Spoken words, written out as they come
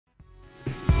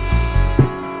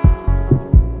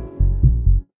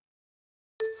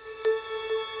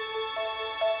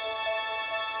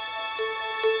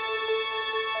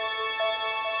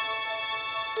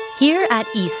at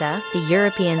ESA, the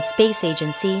European Space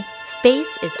Agency,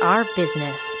 space is our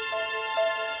business.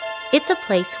 It's a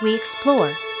place we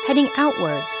explore, heading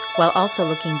outwards while also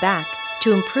looking back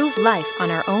to improve life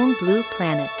on our own blue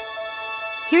planet.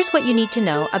 Here's what you need to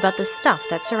know about the stuff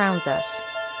that surrounds us.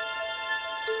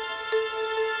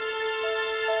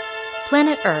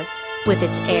 Planet Earth, with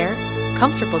its air,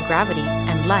 comfortable gravity,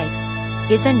 and life,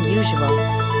 is unusual.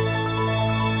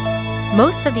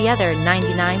 Most of the other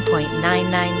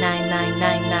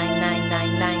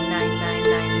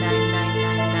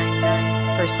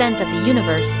 99.999999999999999% of the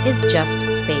universe is just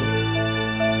space.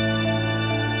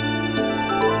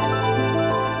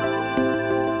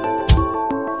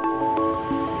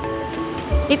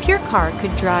 If your car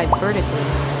could drive vertically,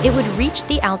 it would reach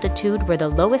the altitude where the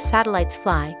lowest satellites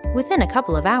fly within a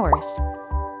couple of hours.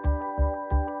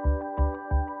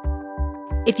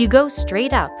 If you go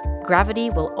straight up, gravity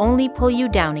will only pull you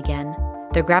down again.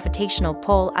 The gravitational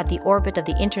pull at the orbit of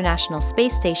the International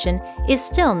Space Station is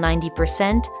still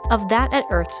 90% of that at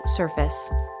Earth's surface.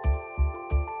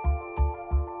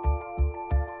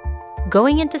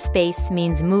 Going into space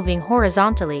means moving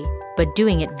horizontally, but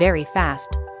doing it very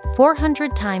fast,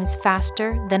 400 times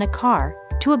faster than a car,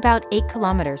 to about 8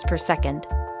 kilometers per second.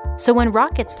 So when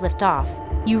rockets lift off,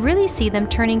 you really see them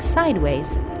turning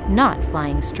sideways, not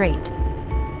flying straight.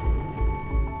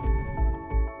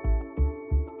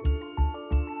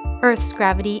 Earth's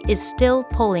gravity is still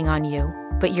pulling on you,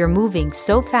 but you're moving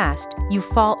so fast you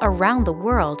fall around the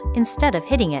world instead of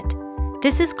hitting it.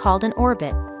 This is called an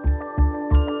orbit.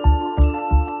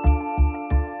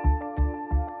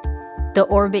 The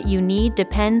orbit you need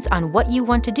depends on what you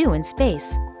want to do in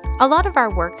space. A lot of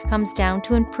our work comes down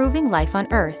to improving life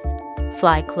on Earth.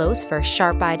 Fly close for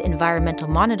sharp-eyed environmental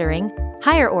monitoring,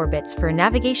 higher orbits for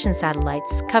navigation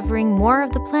satellites covering more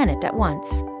of the planet at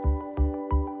once.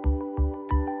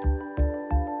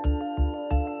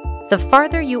 The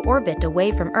farther you orbit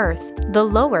away from Earth, the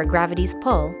lower gravity's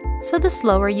pull, so the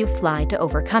slower you fly to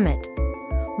overcome it.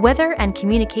 Weather and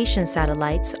communication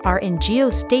satellites are in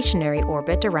geostationary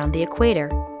orbit around the equator,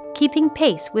 keeping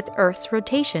pace with Earth's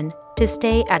rotation to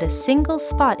stay at a single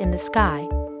spot in the sky,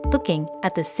 looking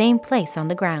at the same place on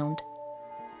the ground.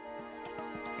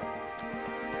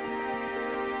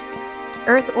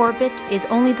 Earth orbit is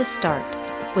only the start.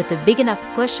 With a big enough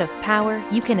push of power,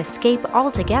 you can escape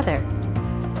altogether.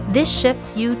 This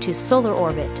shifts you to solar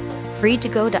orbit, free to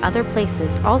go to other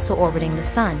places also orbiting the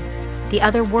Sun, the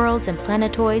other worlds and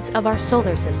planetoids of our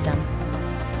solar system.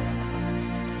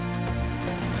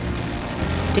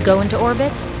 To go into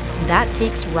orbit, that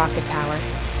takes rocket power,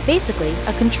 basically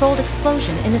a controlled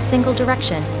explosion in a single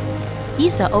direction.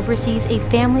 ESA oversees a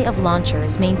family of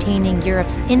launchers maintaining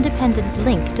Europe's independent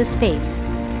link to space.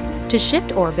 To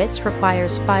shift orbits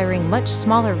requires firing much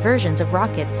smaller versions of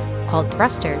rockets, called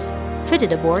thrusters,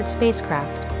 fitted aboard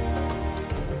spacecraft.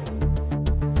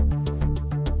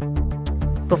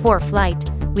 Before flight,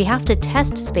 we have to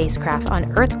test spacecraft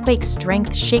on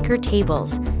earthquake-strength shaker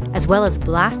tables, as well as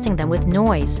blasting them with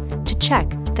noise to check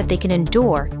that they can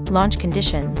endure launch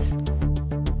conditions.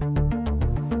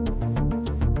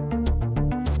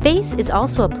 Space is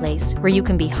also a place where you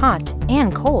can be hot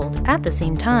and cold at the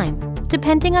same time,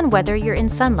 depending on whether you're in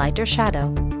sunlight or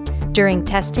shadow. During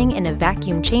testing in a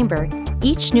vacuum chamber,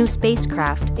 each new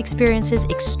spacecraft experiences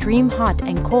extreme hot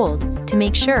and cold to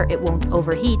make sure it won't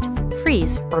overheat,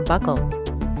 freeze, or buckle.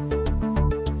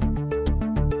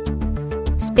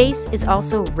 Space is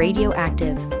also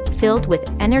radioactive, filled with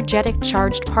energetic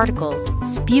charged particles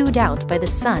spewed out by the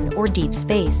Sun or deep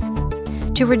space.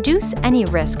 To reduce any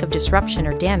risk of disruption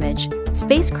or damage,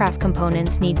 spacecraft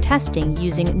components need testing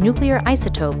using nuclear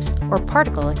isotopes or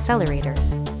particle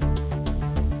accelerators.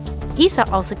 ESA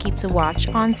also keeps a watch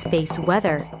on space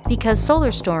weather because solar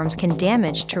storms can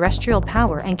damage terrestrial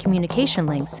power and communication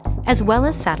links, as well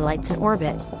as satellites in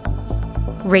orbit.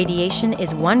 Radiation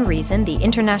is one reason the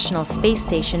International Space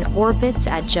Station orbits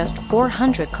at just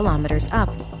 400 kilometers up,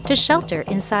 to shelter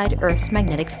inside Earth's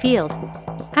magnetic field.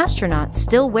 Astronauts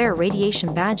still wear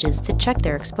radiation badges to check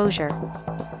their exposure.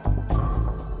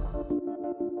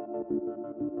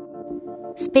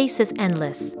 Space is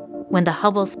endless. When the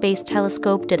Hubble Space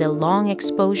Telescope did a long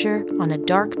exposure on a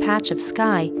dark patch of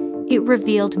sky, it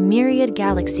revealed myriad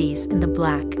galaxies in the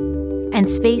black. And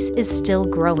space is still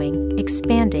growing,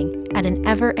 expanding at an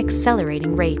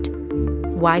ever-accelerating rate.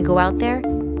 Why go out there?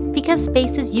 Because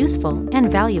space is useful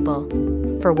and valuable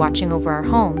for watching over our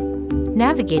home,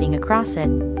 navigating across it,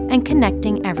 and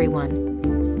connecting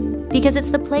everyone. Because it's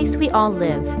the place we all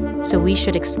live, so we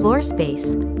should explore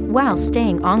space while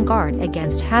staying on guard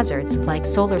against hazards like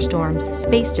solar storms,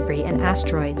 space debris, and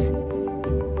asteroids.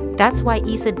 That's why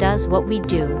ESA does what we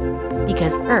do,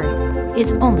 because Earth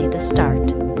is only the start.